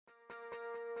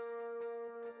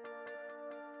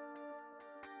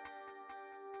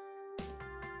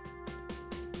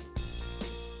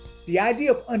the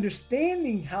idea of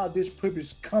understanding how this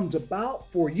privilege comes about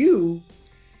for you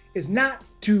is not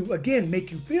to, again,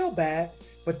 make you feel bad,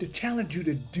 but to challenge you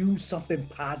to do something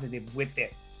positive with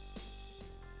it.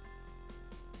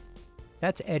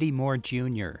 That's Eddie Moore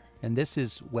Jr., and this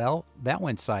is, well, That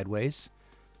Went Sideways,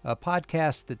 a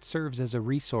podcast that serves as a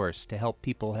resource to help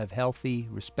people have healthy,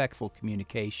 respectful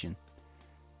communication.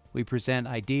 We present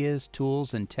ideas,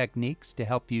 tools, and techniques to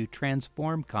help you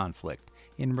transform conflict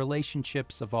in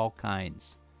relationships of all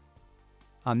kinds.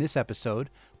 On this episode,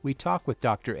 we talk with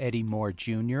Dr. Eddie Moore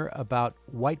Jr. about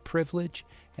white privilege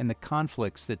and the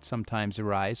conflicts that sometimes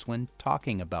arise when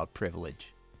talking about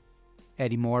privilege.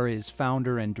 Eddie Moore is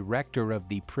founder and director of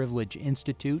the Privilege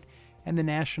Institute and the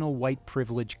National White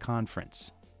Privilege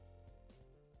Conference.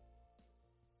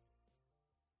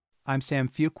 I'm Sam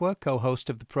Fuqua, co-host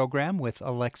of the program with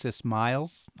Alexis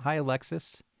Miles. Hi,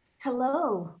 Alexis.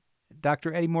 Hello.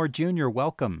 Dr. Eddie Moore Jr.,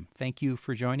 welcome. Thank you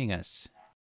for joining us.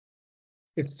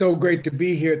 It's so great to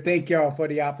be here. Thank y'all for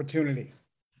the opportunity.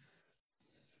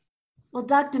 Well,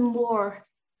 Dr. Moore,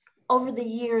 over the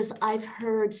years, I've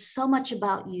heard so much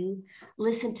about you,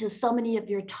 listened to so many of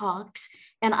your talks,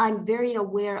 and I'm very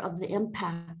aware of the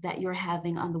impact that you're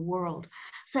having on the world.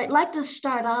 So I'd like to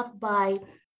start off by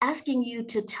asking you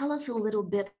to tell us a little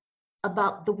bit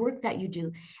about the work that you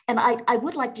do. And I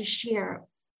would like to share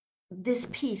this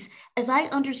piece. As I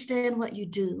understand what you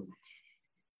do,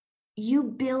 you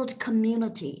build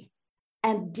community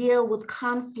and deal with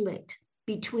conflict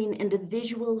between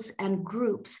individuals and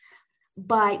groups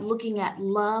by looking at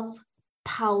love,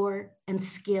 power, and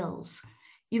skills.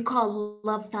 You call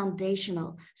love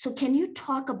foundational. So can you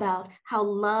talk about how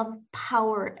love,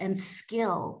 power, and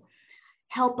skill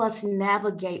help us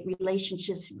navigate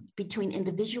relationships between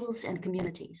individuals and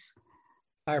communities?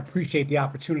 I appreciate the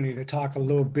opportunity to talk a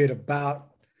little bit about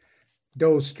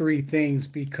those three things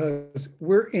because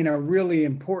we're in a really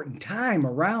important time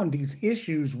around these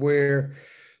issues where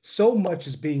so much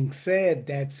is being said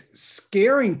that's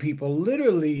scaring people,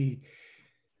 literally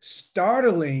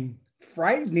startling,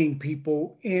 frightening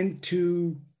people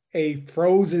into a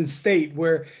frozen state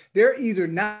where they're either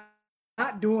not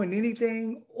doing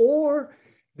anything or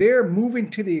they're moving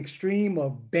to the extreme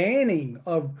of banning,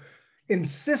 of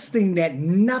insisting that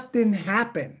nothing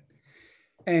happened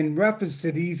in reference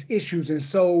to these issues. And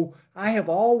so I have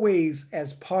always,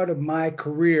 as part of my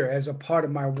career, as a part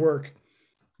of my work,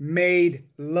 made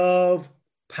love,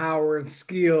 power, and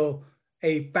skill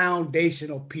a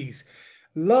foundational piece.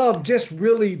 Love just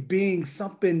really being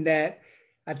something that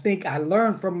I think I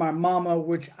learned from my mama,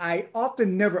 which I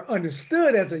often never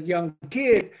understood as a young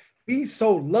kid, be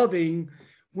so loving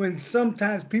when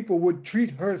sometimes people would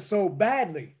treat her so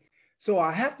badly. So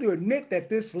I have to admit that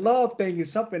this love thing is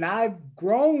something I've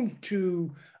grown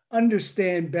to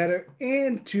understand better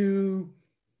and to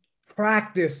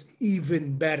practice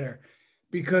even better.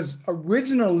 Because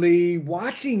originally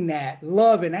watching that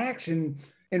love in action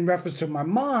in reference to my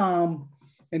mom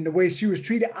and the way she was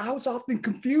treated, I was often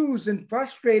confused and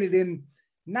frustrated and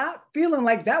not feeling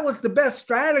like that was the best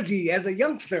strategy as a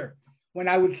youngster when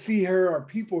I would see her or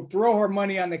people throw her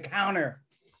money on the counter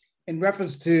in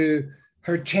reference to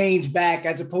her change back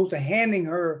as opposed to handing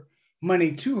her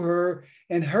money to her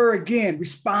and her again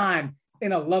respond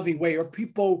in a loving way, or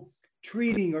people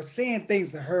treating or saying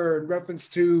things to her in reference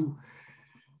to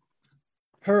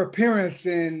her appearance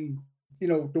and, you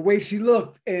know, the way she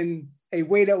looked in a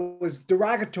way that was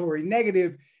derogatory,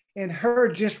 negative, and her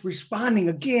just responding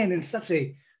again in such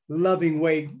a loving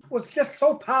way was just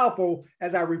so powerful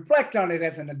as I reflect on it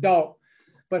as an adult,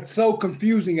 but so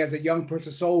confusing as a young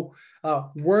person. So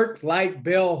work like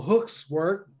Bell Hooks'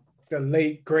 work, the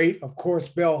late, great, of course,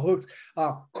 Bell Hooks,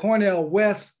 Cornel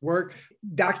West's work,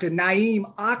 Dr.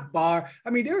 Naeem Akbar. I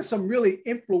mean, there are some really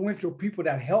influential people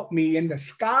that helped me in the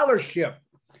scholarship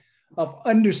of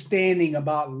understanding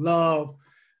about love,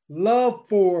 love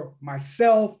for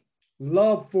myself,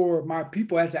 love for my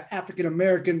people as an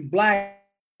African-American Black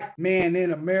man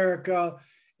in America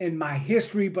and my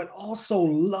history, but also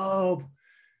love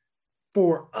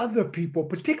for other people,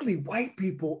 particularly white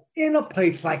people in a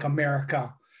place like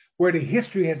America, where the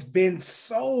history has been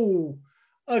so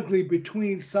ugly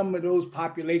between some of those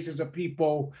populations of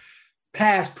people,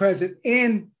 past, present,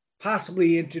 and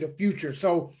possibly into the future.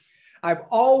 So I've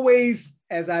always,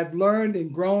 as I've learned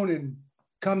and grown and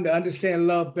come to understand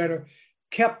love better,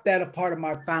 kept that a part of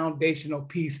my foundational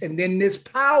piece. And then this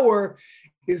power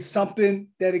is something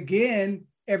that, again,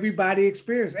 everybody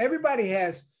experiences. Everybody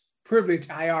has privilege,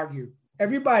 I argue.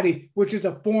 Everybody, which is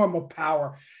a form of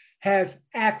power, has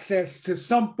access to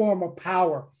some form of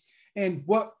power. And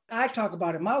what I talk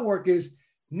about in my work is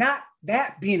not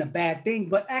that being a bad thing,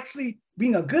 but actually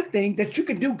being a good thing that you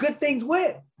can do good things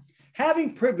with.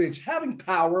 Having privilege, having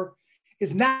power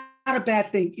is not a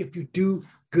bad thing if you do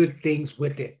good things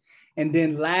with it. And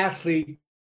then lastly,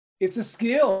 it's a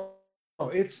skill.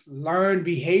 It's learned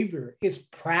behavior. It's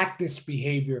practiced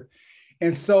behavior.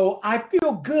 And so I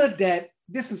feel good that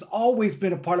this has always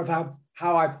been a part of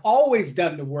how I've always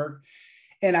done the work.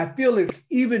 And I feel it's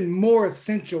even more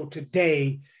essential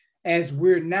today as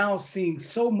we're now seeing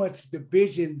so much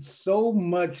division, so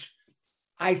much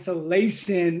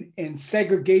isolation and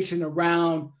segregation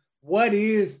around what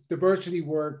is diversity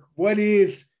work, what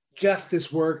is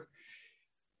justice work.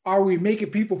 Are we making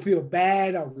people feel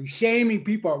bad? Are we shaming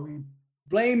people? Are we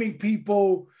blaming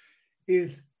people?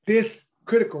 Is this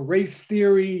critical race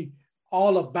theory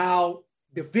all about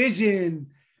division?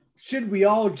 Should we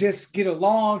all just get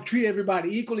along, treat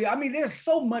everybody equally? I mean, there's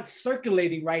so much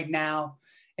circulating right now.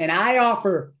 And I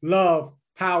offer love,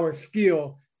 power,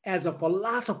 skill as a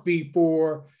philosophy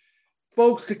for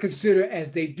folks to consider as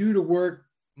they do the work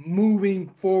moving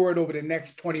forward over the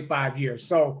next 25 years.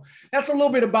 So that's a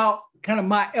little bit about kind of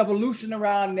my evolution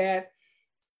around that,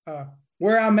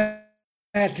 where I'm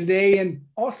at today, and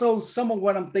also some of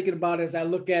what I'm thinking about as I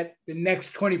look at the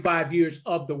next 25 years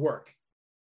of the work.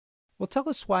 Well, tell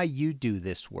us why you do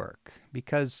this work,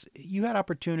 because you had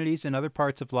opportunities in other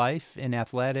parts of life, in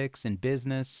athletics, in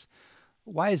business.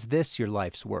 Why is this your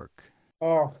life's work?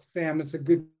 Oh, Sam, it's a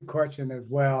good question as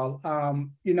well.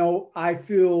 I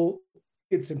feel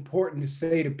it's important to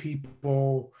say to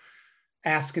people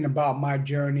asking about my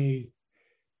journey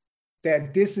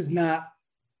that this is not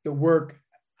the work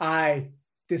I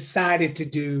decided to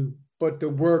do, but the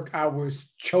work I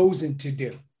was chosen to do.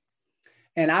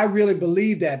 And I really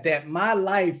believe that my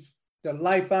life, the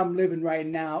life I'm living right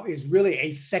now, is really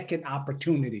a second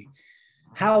opportunity.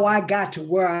 How I got to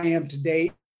where I am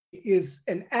today is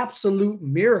an absolute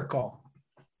miracle.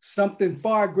 Something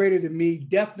far greater than me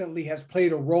definitely has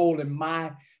played a role in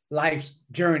my life's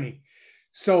journey.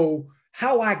 So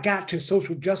how I got to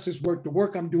social justice work, the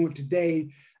work I'm doing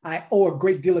today, I owe a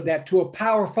great deal of that to a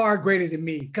power far greater than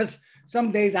me. Because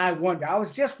some days I wonder, I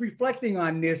was just reflecting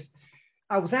on this.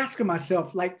 I was asking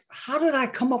myself, like, how did I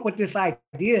come up with this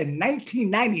idea in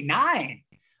 1999?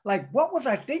 Like, what was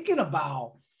I thinking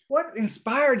about? What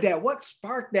inspired that? What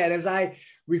sparked that? As I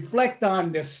reflect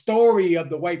on the story of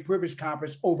the White Privilege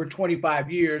Conference over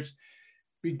 25 years,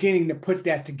 beginning to put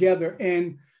that together.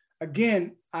 And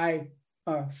again,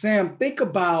 Sam, think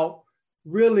about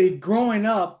really growing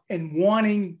up and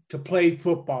wanting to play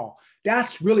football.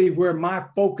 That's really where my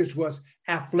focus was,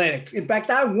 athletics. In fact,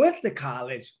 I went to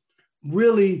college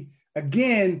really,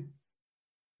 again,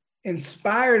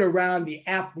 inspired around the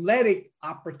athletic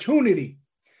opportunity.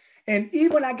 And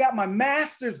even when I got my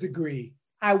master's degree,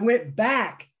 I went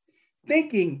back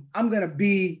thinking I'm going to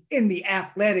be in the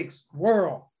athletics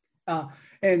world.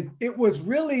 And it was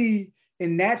really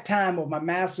in that time of my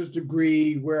master's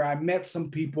degree where I met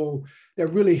some people that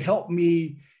really helped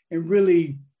me and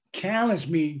really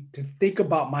challenged me to think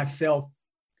about myself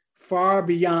far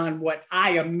beyond what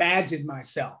I imagined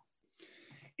myself.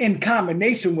 In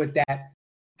combination with that,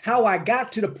 how I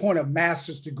got to the point of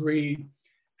master's degree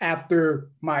after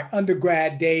my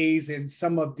undergrad days and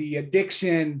some of the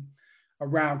addiction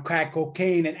around crack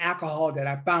cocaine and alcohol that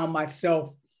I found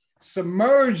myself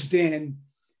submerged in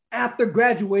after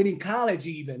graduating college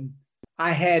even,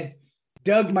 I had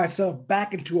dug myself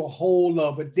back into a hole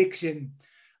of addiction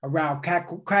around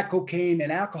crack cocaine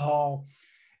and alcohol,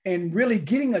 and really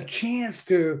getting a chance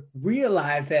to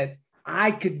realize that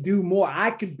I could do more. I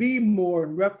could be more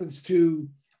in reference to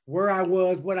where I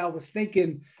was, what I was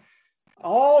thinking.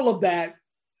 All of that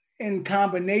in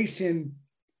combination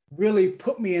really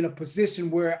put me in a position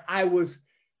where I was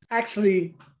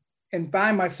actually, and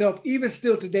find myself even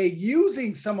still today,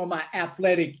 using some of my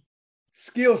athletic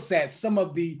skill sets, some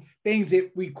of the things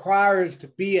it requires to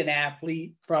be an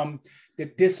athlete, from the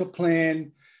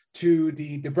discipline to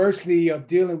the diversity of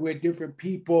dealing with different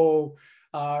people,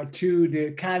 to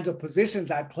the kinds of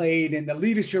positions I played and the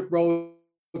leadership roles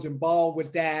involved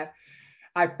with that.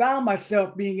 I found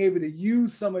myself being able to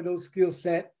use some of those skill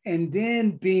sets and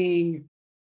then being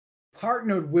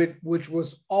partnered with, which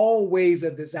was always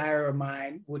a desire of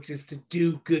mine, which is to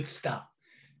do good stuff,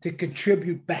 to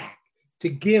contribute back, to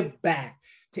give back,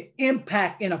 to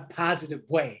impact in a positive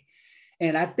way.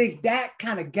 And I think that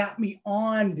kind of got me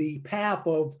on the path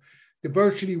of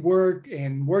diversity work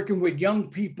and working with young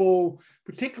people,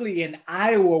 particularly in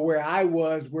Iowa, where I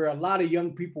was, where a lot of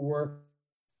young people were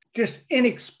just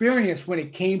inexperienced when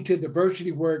it came to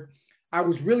diversity work. I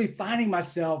was really finding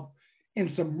myself in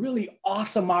some really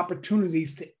awesome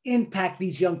opportunities to impact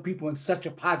these young people in such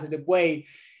a positive way.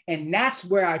 And that's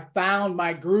where I found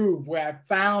my groove, where I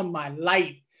found my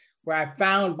light, where I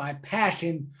found my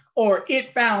passion, or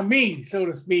it found me, so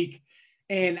to speak.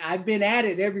 And I've been at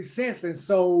it ever since. And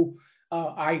so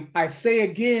I say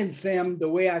again, Sam, the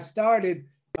way I started,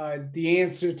 the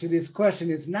answer to this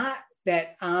question is not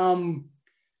that I'm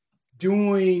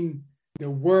doing the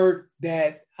work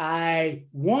that I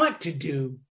want to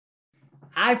do.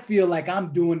 I feel like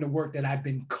I'm doing the work that I've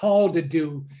been called to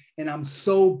do. And I'm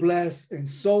so blessed and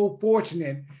so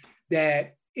fortunate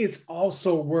that it's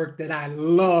also work that I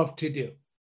love to do.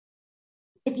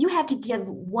 If you had to give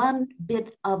one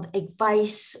bit of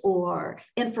advice or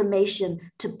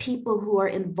information to people who are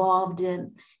involved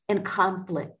in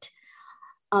conflict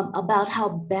about how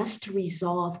best to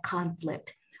resolve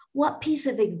conflict, what piece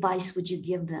of advice would you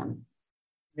give them?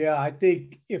 Yeah, I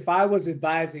think if I was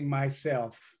advising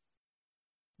myself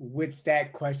with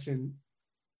that question,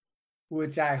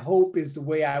 which I hope is the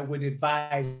way I would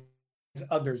advise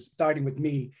others, starting with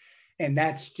me, and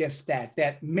that's just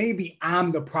that maybe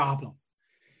I'm the problem.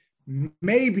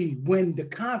 Maybe when the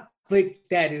conflict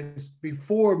that is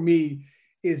before me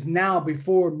is now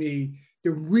before me,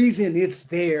 the reason it's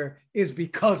there is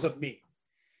because of me.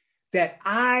 That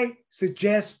I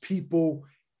suggest people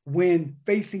when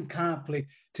facing conflict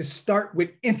to start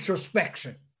with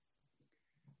introspection.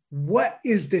 What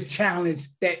is the challenge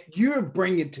that you're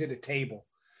bringing to the table?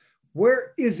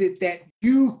 Where is it that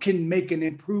you can make an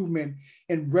improvement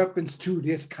in reference to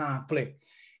this conflict?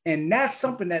 And that's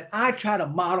something that I try to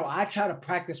model. I try to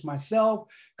practice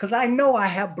myself because I know I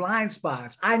have blind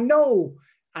spots. I know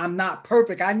I'm not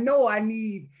perfect. I know I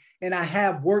need and I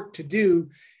have work to do.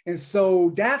 And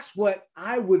so that's what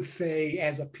I would say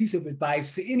as a piece of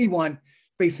advice to anyone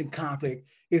facing conflict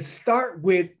is start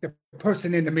with the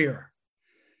person in the mirror.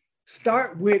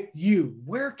 Start with you.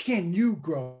 Where can you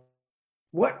grow?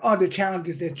 What are the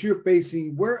challenges that you're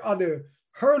facing? Where are the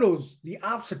hurdles, the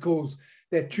obstacles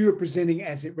that you're presenting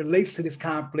as it relates to this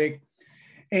conflict?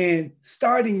 And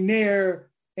starting there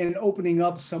and opening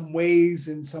up some ways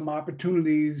and some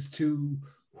opportunities to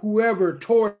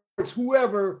towards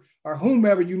whoever or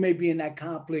whomever you may be in that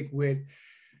conflict with,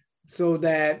 so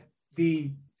that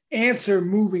the answer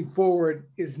moving forward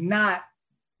is not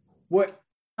what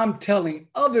I'm telling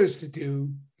others to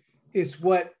do, it's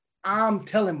what I'm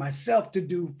telling myself to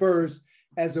do first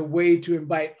as a way to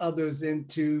invite others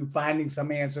into finding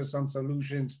some answers, some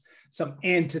solutions, some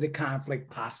end to the conflict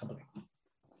possibly.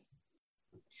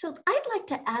 So I'd like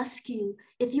to ask you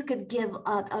if you could give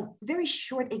a very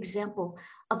short example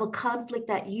of a conflict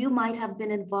that you might have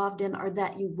been involved in or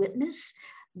that you witnessed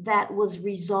that was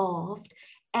resolved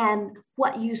and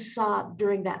what you saw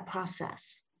during that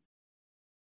process.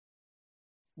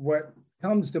 What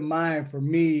comes to mind for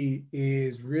me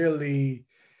is really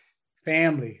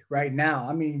family right now.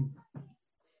 I mean,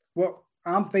 what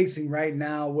I'm facing right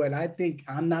now, what I think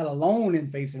I'm not alone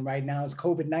in facing right now is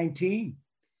COVID-19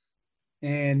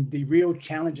 and the real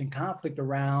challenge and conflict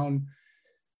around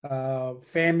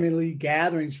family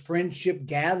gatherings, friendship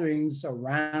gatherings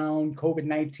around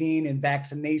COVID-19 and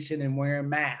vaccination and wearing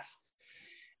masks.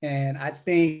 And I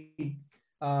think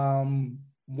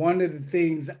one of the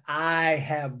things I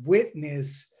have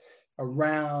witnessed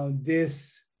around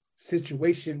this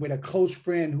situation with a close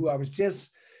friend who I was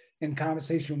just in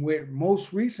conversation with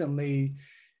most recently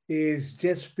is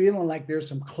just feeling like there's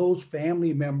some close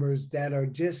family members that are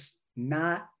just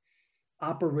not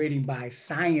operating by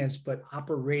science, but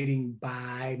operating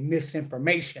by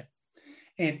misinformation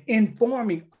and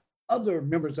informing other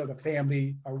members of the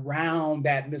family around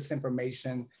that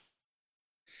misinformation.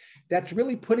 That's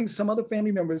really putting some other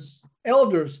family members,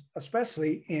 elders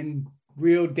especially, in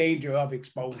real danger of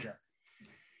exposure.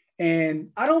 And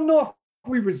I don't know if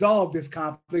we resolve this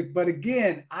conflict, but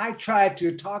again, I try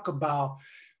to talk about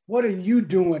what are you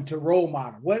doing to role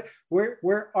model?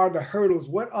 Where are the hurdles?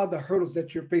 What are the hurdles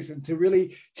that you're facing to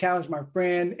really challenge my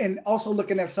friend? And also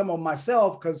looking at some of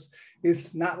myself, because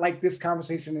it's not like this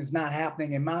conversation is not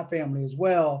happening in my family as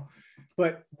well.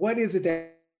 But what is it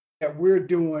that we're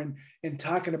doing and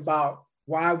talking about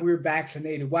why we're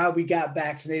vaccinated, why we got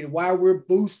vaccinated, why we're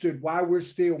boosted, why we're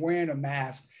still wearing a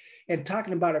mask, and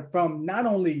talking about it from not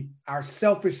only our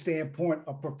selfish standpoint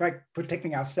of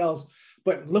protecting ourselves,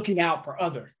 but looking out for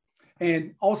others.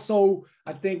 And also,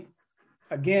 I think,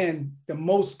 again, the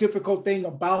most difficult thing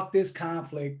about this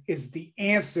conflict is the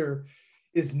answer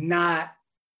is not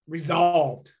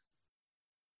resolved.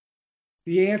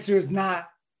 The answer is not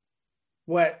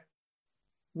what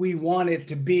we want it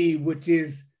to be, which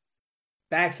is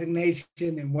vaccination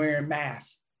and wearing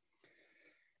masks.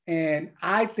 And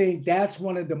I think that's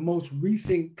one of the most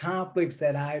recent conflicts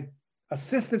that I've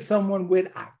assisted someone with,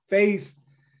 I faced,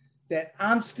 that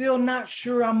I'm still not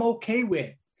sure I'm okay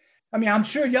with. I mean, I'm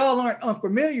sure y'all aren't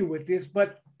unfamiliar with this,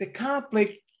 but the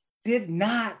conflict did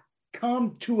not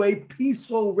come to a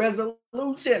peaceful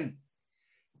resolution.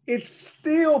 It's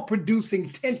still producing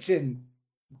tension,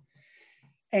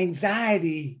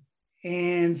 anxiety,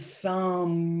 and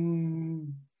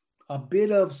a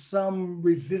bit of some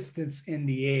resistance in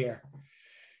the air.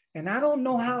 And I don't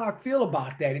know how I feel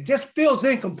about that. It just feels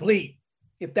incomplete,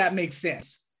 if that makes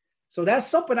sense. So that's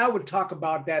something I would talk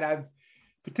about that I've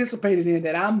participated in,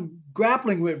 that I'm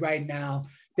grappling with right now.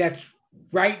 That's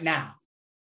right now.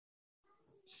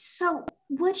 So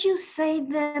would you say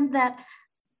then that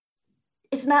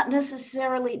it's not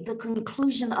necessarily the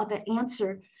conclusion of the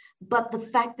answer, but the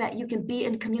fact that you can be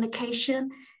in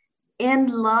communication, in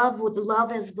love, with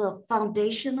love as the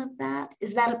foundation of that?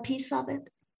 Is that a piece of it?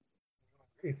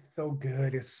 It's so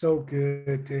good. It's so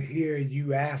good to hear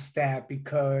you ask that,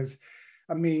 because,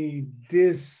 I mean,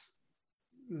 this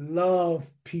love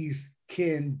piece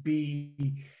can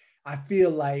be, I feel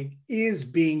like, is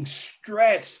being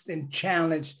stretched and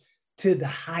challenged to the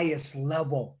highest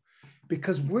level,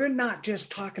 because we're not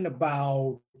just talking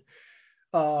about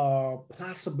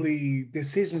possibly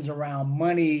decisions around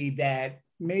money that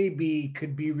maybe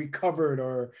could be recovered,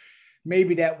 or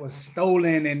maybe that was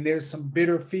stolen and there's some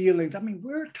bitter feelings. I mean,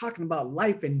 we're talking about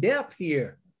life and death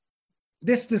here.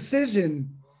 This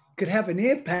decision could have an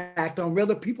impact on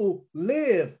whether people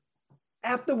live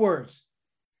afterwards.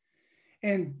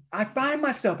 And I'm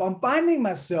finding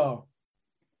myself,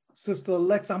 Sister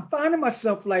Alexa, I'm finding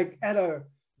myself like at a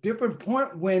different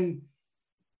point when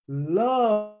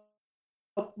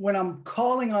I'm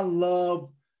calling on love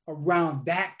around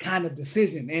that kind of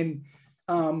decision. And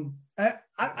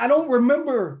I don't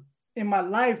remember in my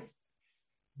life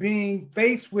being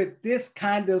faced with this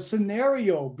kind of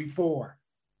scenario before.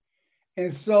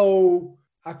 And so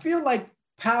I feel like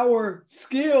power,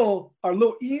 skill are a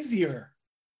little easier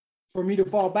for me to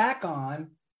fall back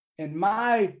on. And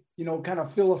my, kind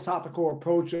of philosophical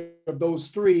approach of those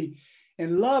three,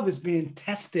 and love is being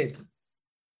tested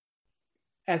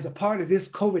as a part of this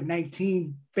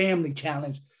COVID-19 family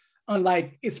challenge,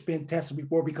 unlike it's been tested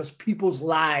before, because people's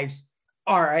lives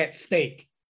are at stake.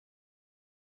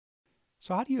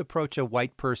 So how do you approach a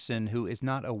white person who is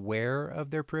not aware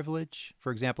of their privilege?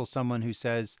 For example, someone who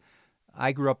says,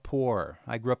 I grew up poor.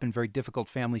 I grew up in very difficult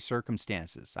family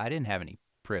circumstances. I didn't have any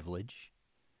privilege.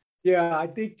 Yeah, I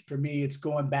think for me, it's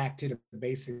going back to the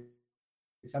basics.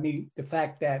 I mean, the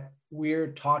fact that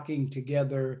we're talking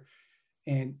together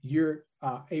and you're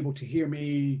able to hear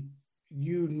me,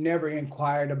 you never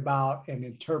inquired about an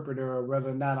interpreter, or whether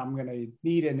or not I'm going to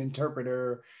need an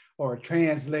interpreter or a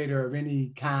translator of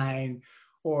any kind,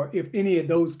 or if any of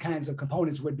those kinds of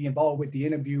components would be involved with the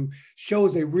interview,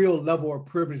 shows a real level of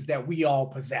privilege that we all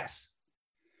possess.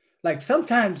 Like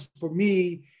sometimes for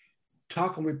me,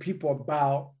 talking with people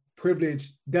about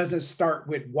privilege doesn't start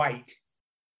with white.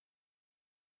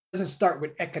 It doesn't start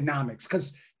with economics,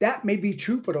 because that may be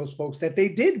true for those folks, that they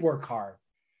did work hard,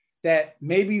 that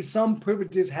maybe some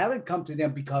privileges haven't come to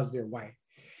them because they're white.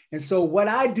 And so what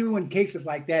I do in cases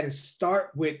like that is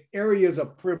start with areas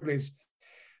of privilege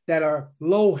that are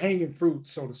low-hanging fruit,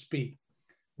 so to speak.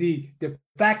 The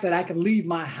fact that I can leave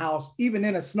my house, even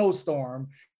in a snowstorm,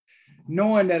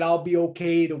 knowing that I'll be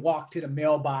okay to walk to the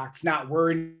mailbox, not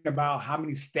worrying about how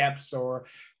many steps or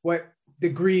what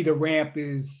degree the ramp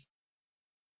is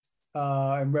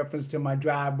in reference to my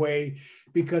driveway,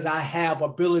 because I have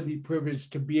ability privilege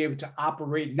to be able to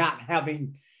operate, not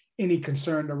having any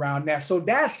concern around that. So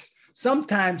that's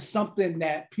sometimes something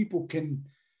that people can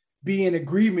be in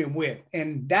agreement with.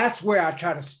 And that's where I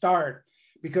try to start,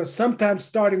 because sometimes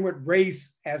starting with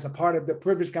race as a part of the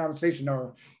privilege conversation,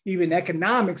 or even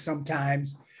economics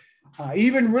sometimes,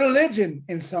 even religion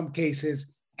in some cases,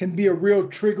 can be a real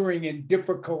triggering and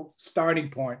difficult starting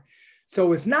point.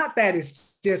 So it's not that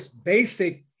it's just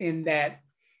basic in that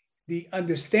the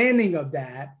understanding of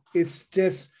that, it's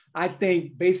just, I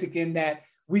think, basic in that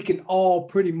we can all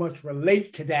pretty much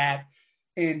relate to that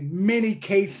in many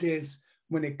cases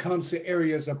when it comes to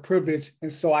areas of privilege.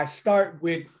 And so I start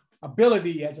with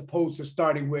ability as opposed to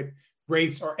starting with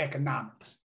race or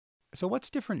economics. So what's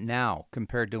different now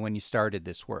compared to when you started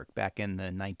this work back in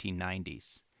the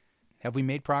 1990s? Have we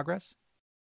made progress?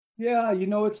 Yeah,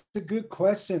 it's a good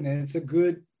question, and it's a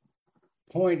good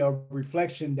point of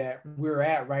reflection that we're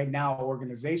at right now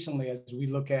organizationally, as we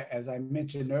look at, as I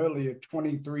mentioned earlier,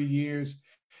 23 years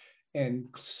and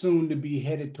soon to be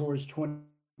headed towards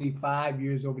 25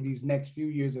 years over these next few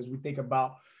years, as we think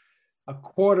about a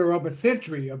quarter of a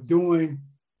century of doing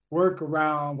work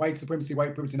around white supremacy,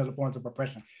 white privilege, and other forms of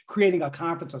oppression, creating a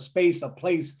conference, a space, a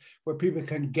place where people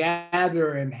can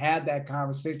gather and have that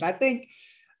conversation. I think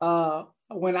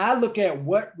when I look at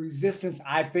what resistance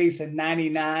I faced in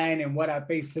 99 and what I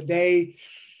face today,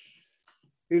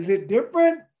 is it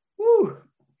different? Whew.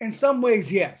 In some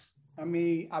ways, yes. I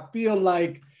mean, I feel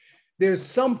like there's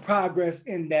some progress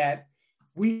in that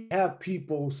we have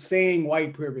people saying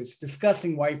white privilege,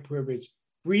 discussing white privilege,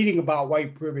 reading about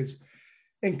white privilege,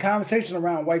 in conversation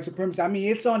around white supremacy. I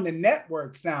mean, it's on the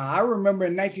networks now. I remember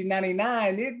in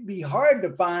 1999, it'd be hard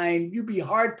to find, you'd be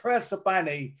hard pressed to find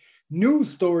a news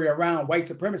story around white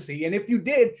supremacy. And if you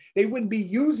did, they wouldn't be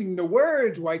using the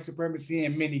words white supremacy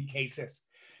in many cases.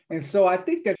 And so I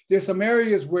think that there's some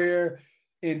areas where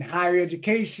in higher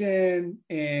education,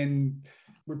 in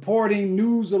reporting,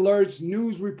 news alerts,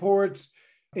 news reports,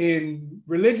 in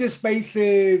religious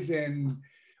spaces and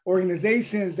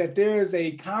organizations, that there is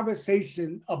a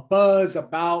conversation, a buzz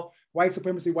about white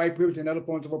supremacy, white privilege, and other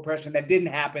forms of oppression that didn't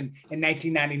happen in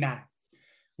 1999.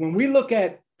 When we look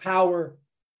at power,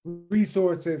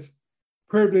 resources,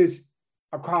 privilege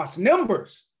across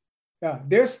numbers,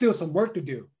 there's still some work to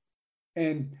do.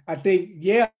 And I think,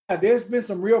 there's been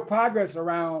some real progress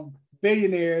around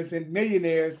billionaires and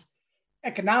millionaires'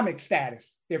 economic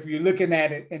status, if you're looking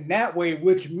at it in that way,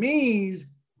 which means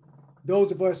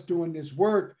those of us doing this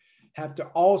work have to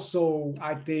also,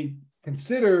 I think,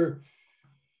 consider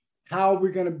how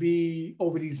we're going to be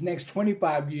over these next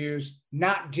 25 years,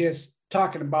 not just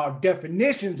talking about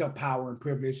definitions of power and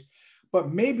privilege,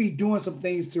 but maybe doing some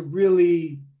things to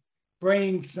really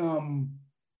bring some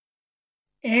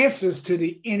answers to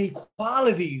the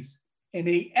inequalities and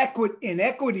the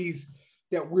inequities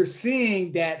that we're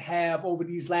seeing that have over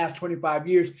these last 25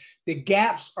 years. The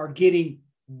gaps are getting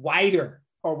wider,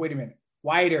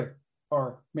 wider,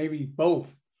 or maybe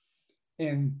both.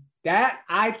 And that,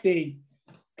 I think,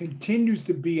 continues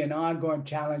to be an ongoing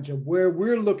challenge of where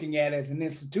we're looking at as an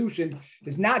institution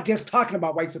is not just talking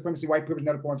about white supremacy, white privilege, and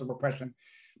other forms of oppression,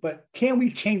 but can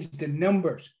we change the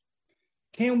numbers?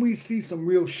 Can we see some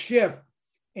real shift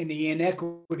in the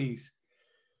inequities?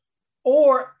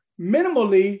 Or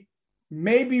minimally,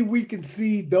 maybe we can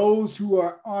see those who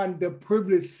are on the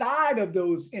privileged side of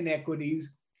those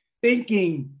inequities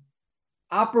thinking,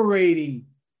 operating,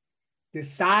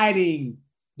 deciding,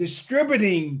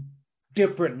 distributing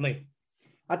differently.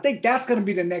 I think that's going to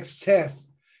be the next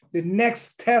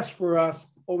test for us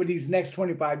over these next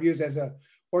 25 years as an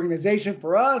organization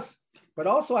for us, but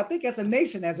also I think as a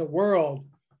nation, as a world,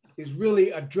 is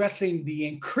really addressing the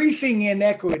increasing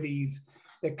inequities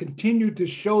that continue to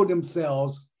show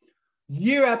themselves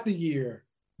year after year,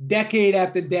 decade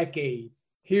after decade,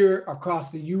 here across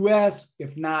the US,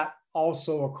 if not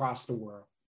also across the world.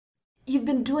 You've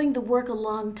been doing the work a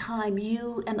long time.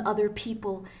 You and other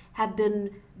people have been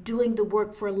doing the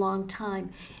work for a long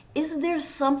time. Is there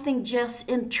something just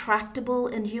intractable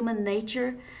in human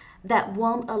nature that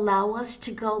won't allow us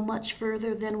to go much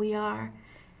further than we are?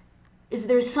 Is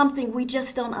there something we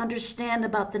just don't understand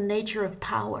about the nature of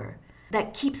power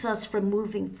that keeps us from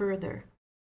moving further?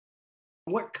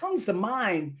 What comes to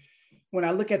mind when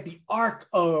I look at the arc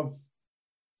of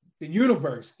the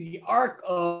universe, the arc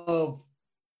of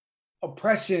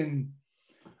oppression,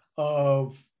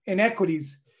 of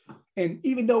inequities, and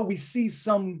even though we see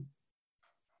some,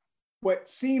 what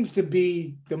seems to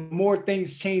be the more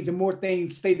things change, the more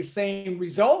things stay the same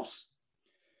results,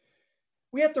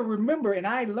 we have to remember, and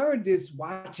I learned this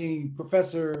watching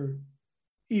Professor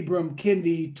Ibram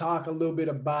Kendi talk a little bit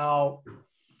about,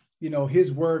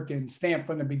 his work and Stamped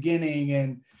from the Beginning.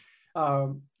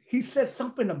 And he said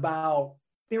something about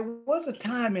there was a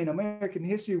time in American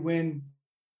history when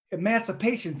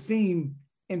emancipation seemed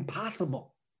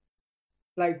impossible.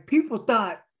 Like people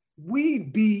thought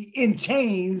we'd be in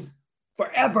chains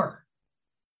forever.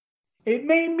 It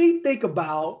made me think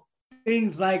about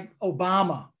things like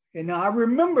Obama. And I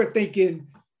remember thinking,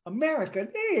 America,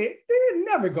 they're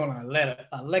never gonna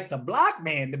elect a black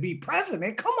man to be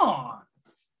president. Come on,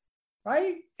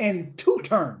 right? And 2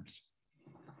 terms.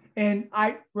 And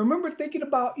I remember thinking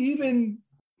about, even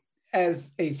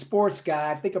as a sports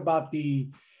guy, I think about the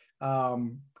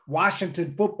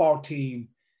Washington football team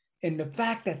and the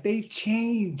fact that they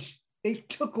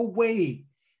took away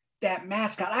that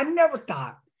mascot. I never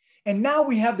thought. And now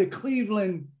we have the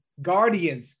Cleveland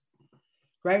Guardians,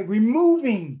 right?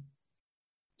 Removing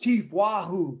Chief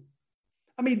Wahoo.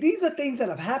 I mean, these are things that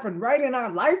have happened right in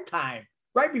our lifetime,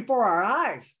 right before our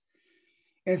eyes.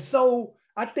 And so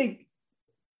I think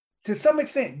to some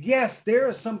extent, yes, there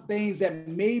are some things that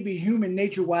maybe human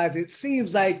nature-wise, it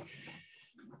seems like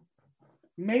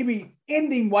maybe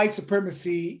ending white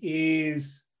supremacy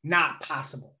is not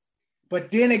possible.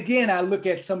 But then again, I look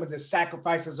at some of the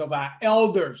sacrifices of our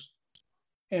elders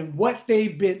and what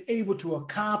they've been able to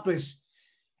accomplish.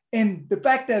 And the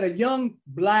fact that a young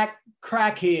Black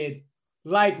crackhead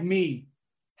like me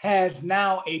has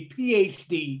now a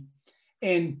PhD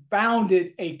and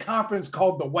founded a conference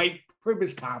called the White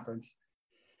Privilege Conference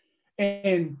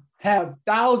and have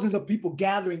thousands of people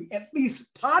gathering, at least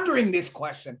pondering this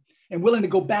question and willing to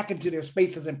go back into their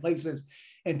spaces and places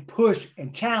and push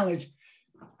and challenge.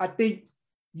 I think,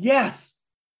 yes,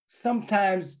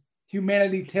 sometimes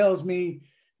humanity tells me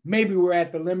maybe we're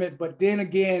at the limit, but then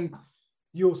again,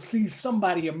 you'll see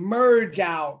somebody emerge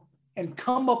out and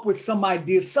come up with some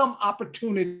idea, some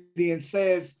opportunity, and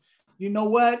says, you know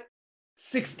what,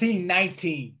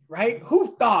 1619, right?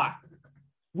 Who thought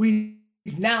we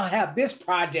now have this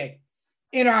project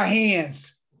in our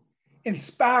hands,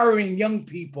 inspiring young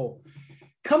people,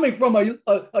 coming from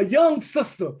a young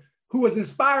sister who was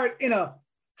inspired in a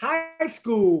high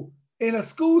school, in a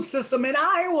school system in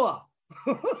Iowa,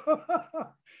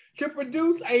 to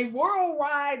produce a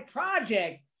worldwide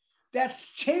project that's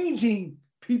changing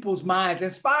people's minds,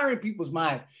 inspiring people's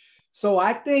minds. So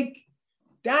I think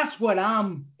that's what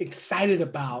I'm excited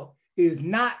about, is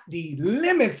not the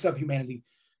limits of humanity,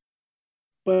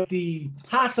 but the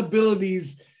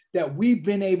possibilities that we've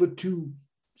been able to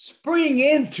spring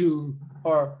into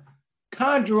or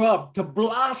conjure up to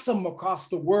blossom across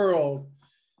the world.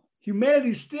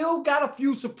 Humanity still got a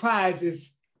few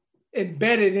surprises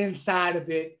embedded inside of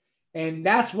it. And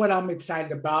that's what I'm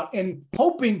excited about, and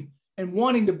hoping and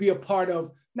wanting to be a part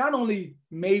of, not only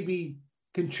maybe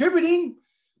contributing,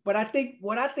 but I think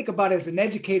what I think about as an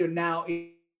educator now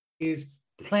is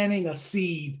planting a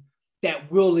seed that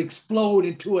will explode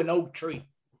into an oak tree.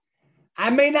 I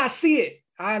may not see it.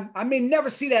 I may never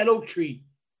see that oak tree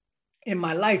in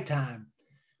my lifetime,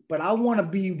 but I want to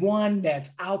be one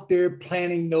that's out there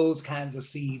planting those kinds of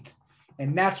seeds.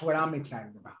 And that's what I'm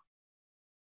excited about.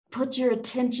 Put your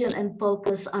attention and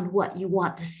focus on what you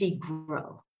want to see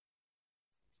grow.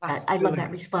 I love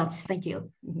that response. Thank you.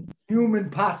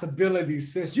 Human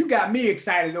possibilities, sis. You got me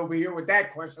excited over here with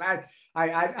that question.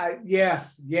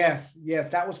 Yes,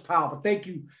 that was powerful. Thank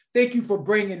you for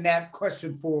bringing that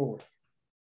question forward.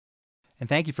 And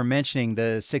thank you for mentioning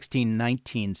the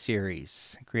 1619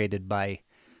 series created by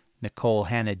Nicole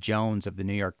Hannah-Jones of the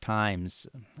New York Times,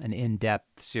 an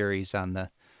in-depth series on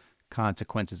the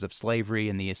consequences of slavery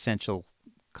and the essential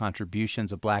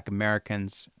contributions of Black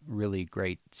Americans. Really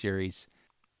great series.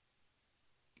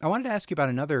 I wanted to ask you about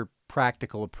another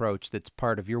practical approach that's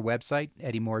part of your website,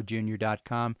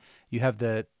 EddieMooreJr.com. You have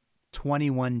the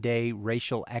 21-day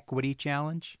racial equity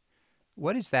challenge.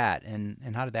 What is that,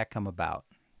 and how did that come about?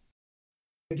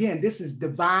 Again, this is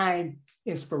divine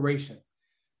inspiration.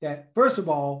 That, first of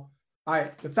all,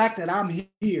 the fact that I'm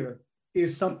here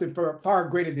is something far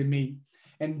greater than me.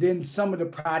 And then some of the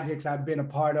projects I've been a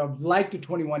part of, like the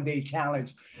 21-day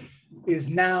challenge, is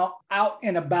now out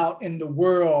and about in the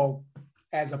world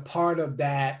as a part of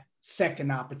that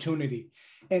second opportunity.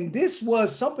 And this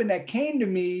was something that came to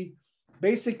me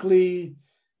basically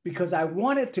because I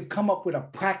wanted to come up with a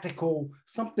practical,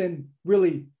 something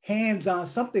really hands-on,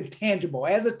 something tangible.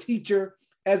 As a teacher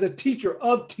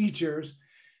of teachers,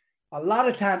 a lot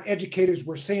of time educators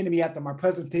were saying to me after my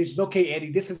presentations, okay,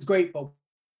 Eddie, this is great, but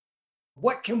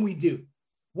what can we do?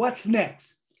 What's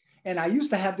next? And I used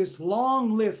to have this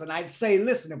long list, and I'd say,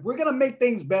 listen, if we're going to make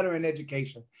things better in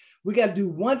education, we got to do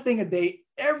one thing a day,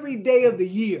 every day of the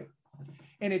year.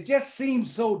 And it just seemed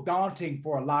so daunting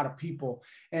for a lot of people.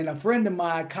 And a friend of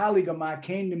mine, a colleague of mine,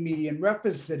 came to me in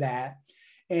reference to that.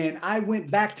 And I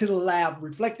went back to the lab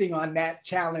reflecting on that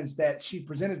challenge that she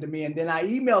presented to me. And then I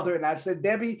emailed her and I said,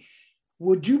 Debbie,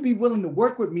 would you be willing to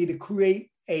work with me to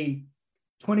create a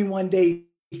 21-day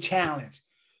challenge,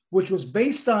 which was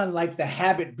based on like the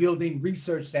habit building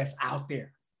research that's out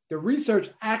there. The research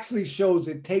actually shows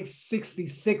it takes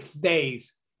 66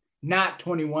 days, not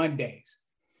 21 days.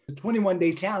 The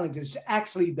 21-day challenge is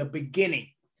actually the beginning.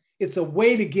 It's a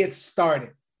way to get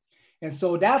started. And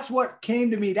so that's what came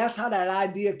to me. That's how that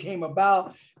idea came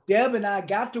about. Deb and I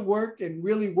got to work and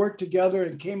really worked together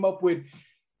and came up with,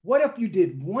 what if you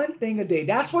did one thing a day?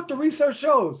 That's what the research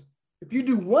shows. If you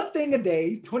do one thing a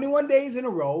day, 21 days in a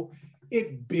row,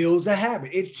 it builds a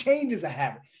habit. It changes a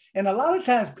habit. And a lot of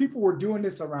times people were doing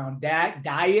this around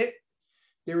diet.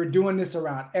 They were doing this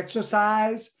around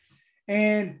exercise,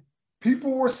 and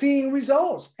people were seeing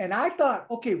results. And I thought,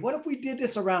 okay, what if we did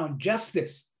this around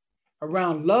justice,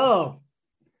 around love,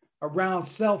 around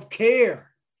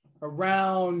self-care,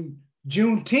 around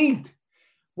Juneteenth?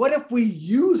 What if we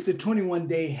use the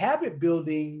 21-day habit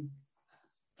building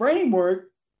framework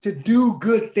to do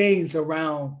good things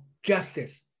around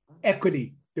justice,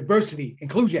 equity, diversity,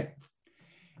 inclusion.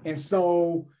 And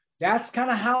so that's kind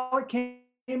of how it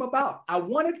came about. I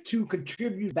wanted to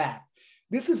contribute back.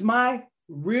 This is my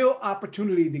real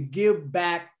opportunity to give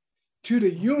back to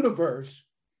the universe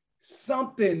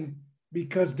something,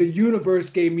 because the universe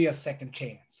gave me a second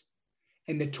chance.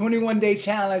 In the 21-day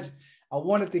challenge, I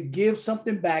wanted to give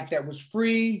something back that was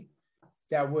free,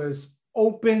 that was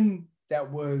open,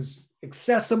 that was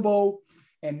accessible.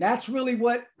 And that's really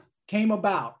what came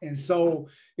about. And so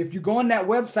if you go on that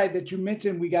website that you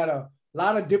mentioned, we got a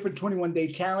lot of different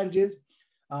 21-day challenges.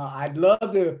 I'd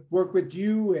love to work with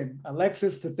you and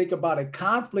Alexis to think about a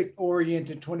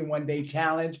conflict-oriented 21-day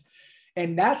challenge.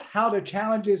 And that's how the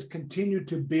challenges continue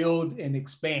to build and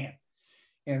expand.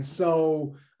 And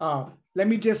so let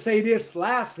me just say this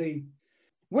lastly,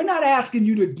 we're not asking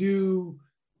you to do,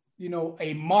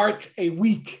 a march a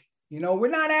week. We're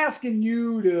not asking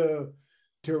you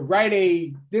to write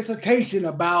a dissertation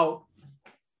about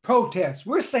protests.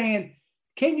 We're saying,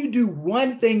 can you do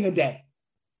one thing a day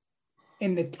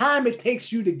in the time it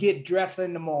takes you to get dressed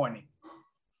in the morning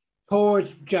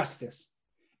towards justice?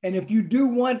 And if you do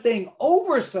one thing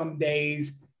over some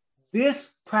days,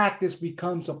 this practice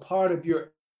becomes a part of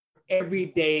your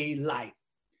everyday life.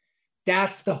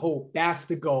 That's the hope. That's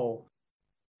the goal.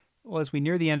 Well, as we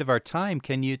near the end of our time,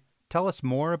 can you tell us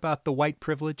more about the White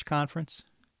Privilege Conference?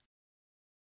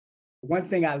 One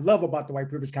thing I love about the White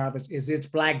Privilege Conference is it's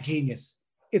Black genius.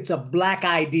 It's a Black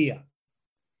idea.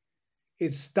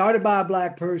 It's started by a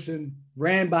Black person,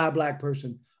 ran by a Black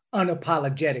person,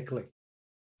 unapologetically.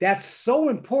 That's so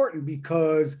important,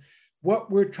 because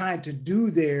what we're trying to do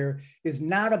there is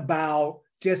not about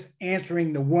just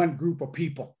answering the one group of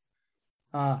people,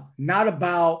 not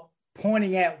about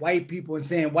pointing at white people and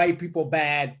saying white people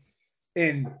bad,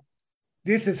 and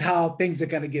this is how things are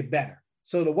going to get better.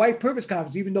 So the White Privilege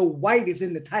Conference, even though white is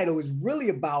in the title, is really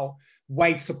about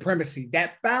white supremacy,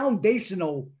 that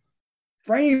foundational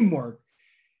framework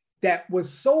that was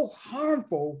so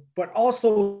harmful, but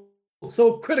also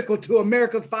so critical to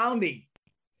America's founding.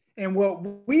 And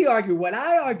what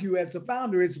I argue as a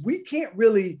founder is we can't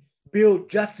really build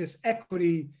justice,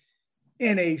 equity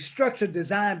in a structure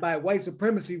designed by white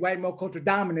supremacy, white male cultural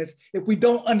dominance, if we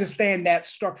don't understand that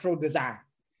structural design.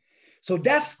 So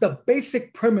that's the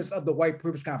basic premise of the White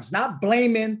Privilege Conference, not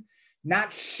blaming,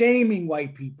 not shaming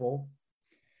white people,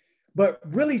 but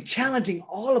really challenging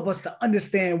all of us to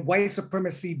understand white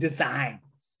supremacy design,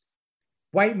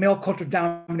 white male cultural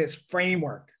dominance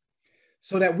framework,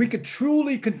 so that we could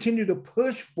truly continue to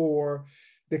push for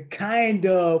the kind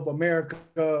of America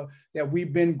that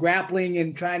we've been grappling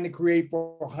and trying to create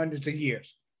for hundreds of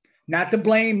years. Not to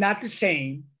blame, not to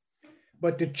shame,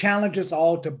 but to challenge us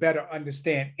all to better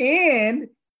understand. And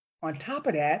on top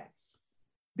of that,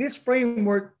 this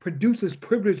framework produces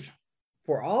privilege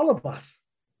for all of us.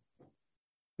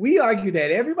 We argue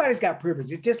that everybody's got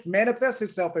privilege. It just manifests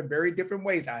itself in very different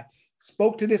ways. I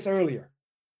spoke to this earlier.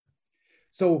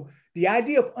 So the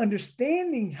idea of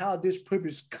understanding how this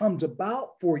privilege comes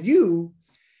about for you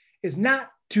is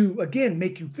not to, again,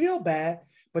 make you feel bad,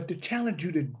 but to challenge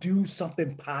you to do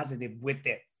something positive with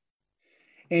it.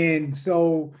 And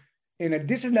so in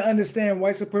addition to understand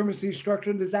white supremacy,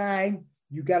 structural design,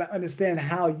 you got to understand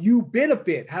how you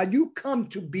benefit, how you come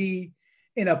to be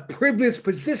in a privileged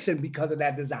position because of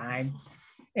that design,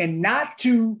 and not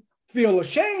to feel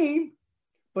ashamed,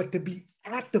 but to be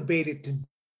activated to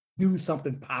do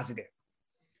something positive.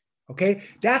 Okay,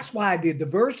 that's why the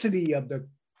diversity of the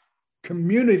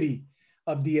community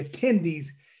of the attendees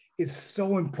is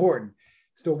so important.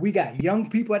 So we got young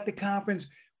people at the conference,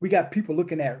 we got people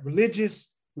looking at religious,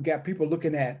 we got people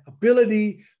looking at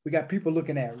ability, we got people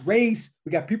looking at race,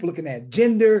 we got people looking at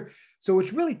gender. So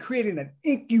it's really creating an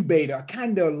incubator, a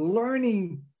kind of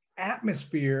learning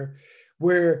atmosphere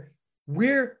where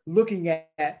we're looking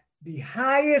at the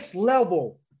highest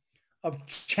level of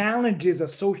challenges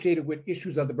associated with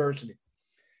issues of diversity.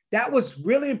 That was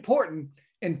really important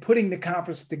in putting the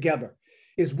conference together,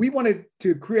 is we wanted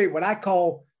to create what I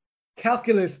call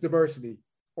calculus diversity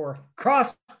or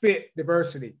CrossFit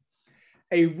diversity,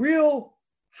 a real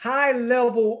high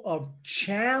level of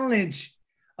challenge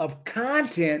of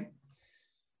content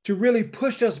to really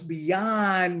push us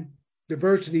beyond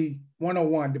diversity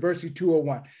 101, diversity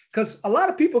 201. Because a lot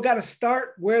of people got to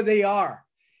start where they are.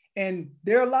 And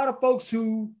there are a lot of folks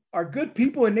who are good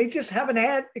people and they just haven't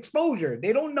had exposure.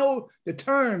 They don't know the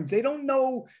terms, they don't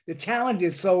know the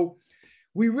challenges. So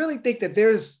we really think that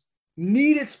there's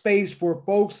needed space for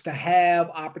folks to have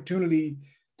opportunity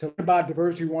to learn about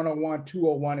diversity 101,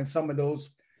 201, and some of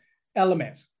those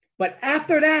elements. But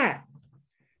after that,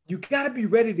 You got to be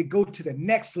ready to go to the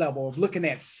next level of looking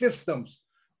at systems,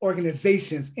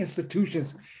 organizations,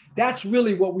 institutions. That's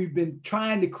really what we've been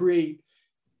trying to create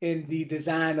in the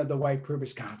design of the White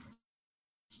Privilege Conference.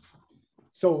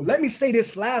 So let me say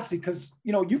this lastly, because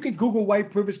you can Google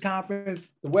White Privilege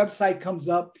Conference, the website comes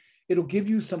up. It'll give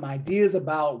you some ideas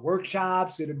about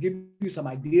workshops. It'll give you some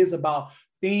ideas about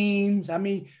themes. I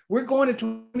mean, we're going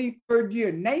to 23rd year.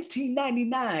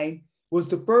 1999 was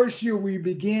the first year we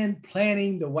began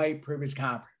planning the White Privilege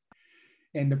Conference.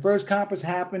 And the first conference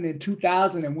happened in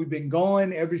 2000, and we've been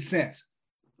going ever since.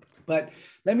 But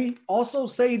let me also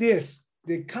say this.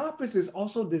 The conference is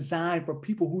also designed for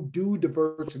people who do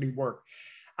diversity work.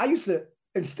 I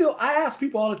ask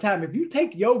people all the time, if you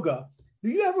take yoga, do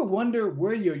you ever wonder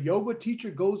where your yoga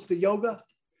teacher goes to yoga?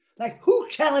 Like, who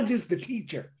challenges the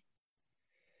teacher?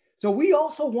 So we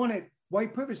also wanted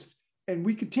white privilege, and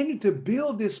we continue to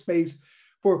build this space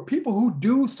for people who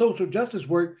do social justice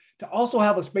work to also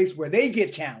have a space where they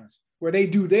get challenged, where they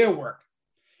do their work.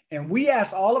 And we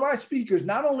ask all of our speakers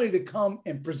not only to come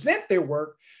and present their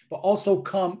work, but also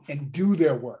come and do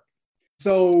their work.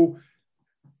 So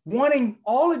wanting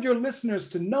all of your listeners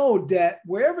to know that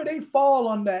wherever they fall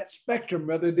on that spectrum,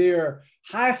 whether they're a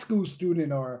high school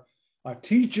student or a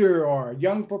teacher or a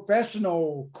young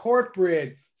professional,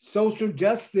 corporate, social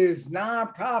justice,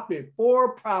 nonprofit,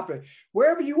 for-profit,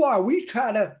 wherever you are, we're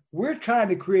trying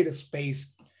to create a space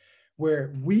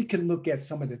where we can look at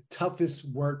some of the toughest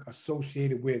work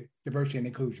associated with diversity and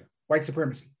inclusion, white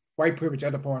supremacy, white privilege,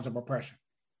 other forms of oppression.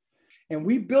 And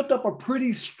we built up a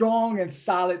pretty strong and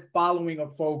solid following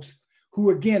of folks who,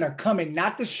 again, are coming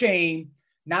not to shame,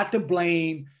 not to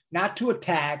blame, not to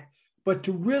attack, but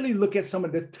to really look at some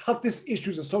of the toughest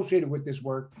issues associated with this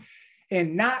work,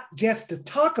 and not just to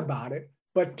talk about it,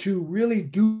 but to really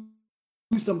do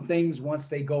some things once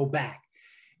they go back.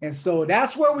 And so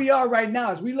that's where we are right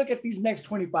now. As we look at these next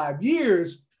 25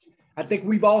 years, I think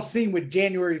we've all seen with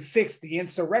January 6th, the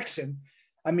insurrection.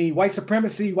 I mean, white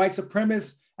supremacy, white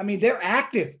supremacists, I mean, they're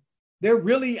active. They're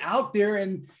really out there,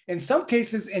 and in some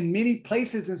cases, in many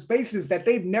places and spaces that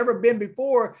they've never been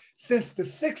before since the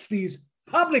 60s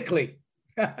publicly.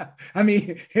 I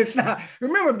mean, it's not,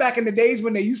 remember back in the days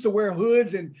when they used to wear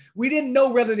hoods and we didn't know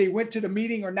whether they went to the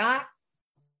meeting or not?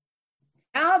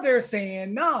 Now they're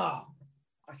saying, no,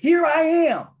 here I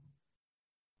am.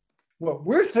 What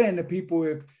we're saying to people,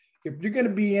 if you're going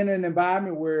to be in an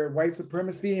environment where white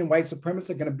supremacy and white supremacists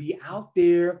are going to be out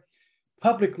there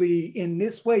publicly in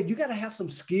this way, you got to have some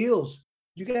skills.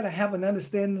 You got to have an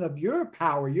understanding of your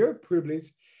power, your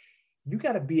privilege. You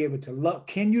got to be able to love.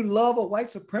 Can you love a white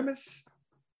supremacist?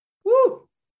 Woo!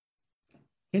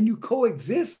 Can you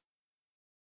coexist?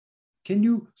 Can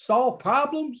you solve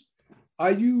problems?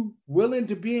 Are you willing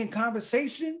to be in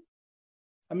conversation?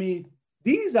 I mean,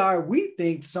 these are, we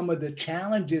think, some of the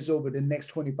challenges over the next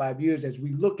 25 years as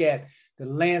we look at the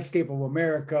landscape of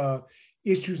America,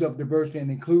 issues of diversity and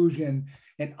inclusion.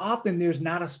 And often there's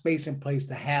not a space in place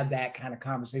to have that kind of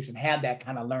conversation, have that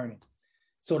kind of learning.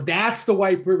 So that's the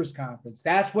White Privilege Conference.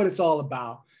 That's what it's all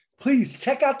about. Please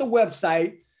check out the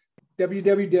website,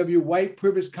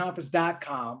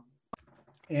 www.whiteprivilegeconference.com.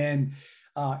 And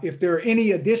if there are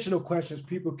any additional questions,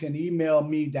 people can email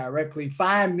me directly.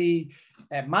 Find me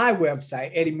at my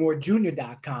website,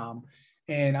 eddiemorejr.com.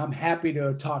 And I'm happy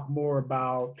to talk more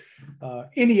about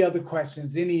any other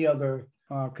questions, any other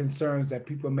concerns that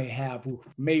people may have who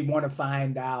may want to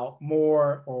find out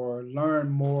more or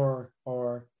learn more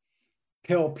or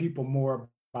tell people more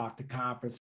about the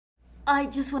conference. I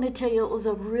just want to tell you, it was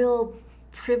a real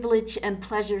privilege and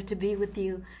pleasure to be with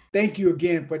you. Thank you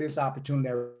again for this opportunity.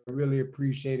 I really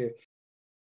appreciate it.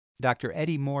 Dr.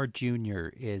 Eddie Moore Jr.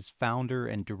 is founder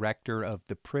and director of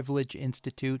the Privilege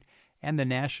Institute and the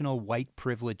National White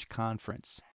Privilege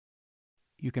Conference.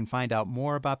 You can find out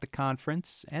more about the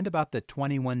conference and about the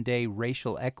 21-day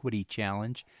Racial Equity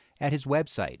Challenge at his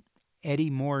website,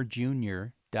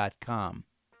 eddiemorejr.com.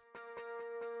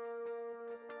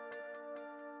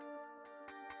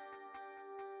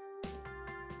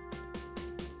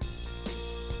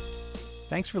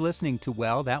 Thanks for listening to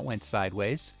Well, That Went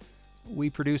Sideways. We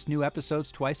produce new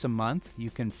episodes twice a month. You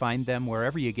can find them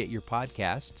wherever you get your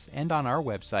podcasts and on our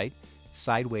website,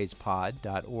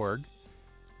 sidewayspod.org.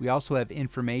 We also have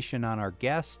information on our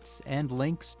guests and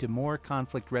links to more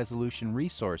conflict resolution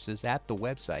resources at the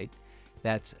website.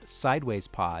 That's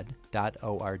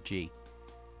sidewayspod.org.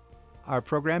 Our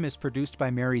program is produced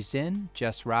by Mary Zinn,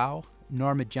 Jess Rao,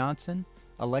 Norma Johnson,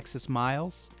 Alexis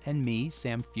Miles, and me,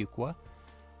 Sam Fuqua.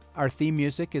 Our theme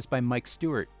music is by Mike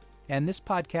Stewart, and this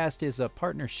podcast is a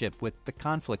partnership with the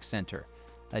Conflict Center,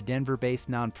 a Denver-based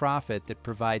nonprofit that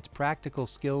provides practical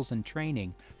skills and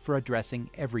training for addressing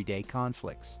everyday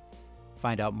conflicts.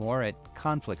 Find out more at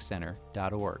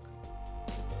conflictcenter.org.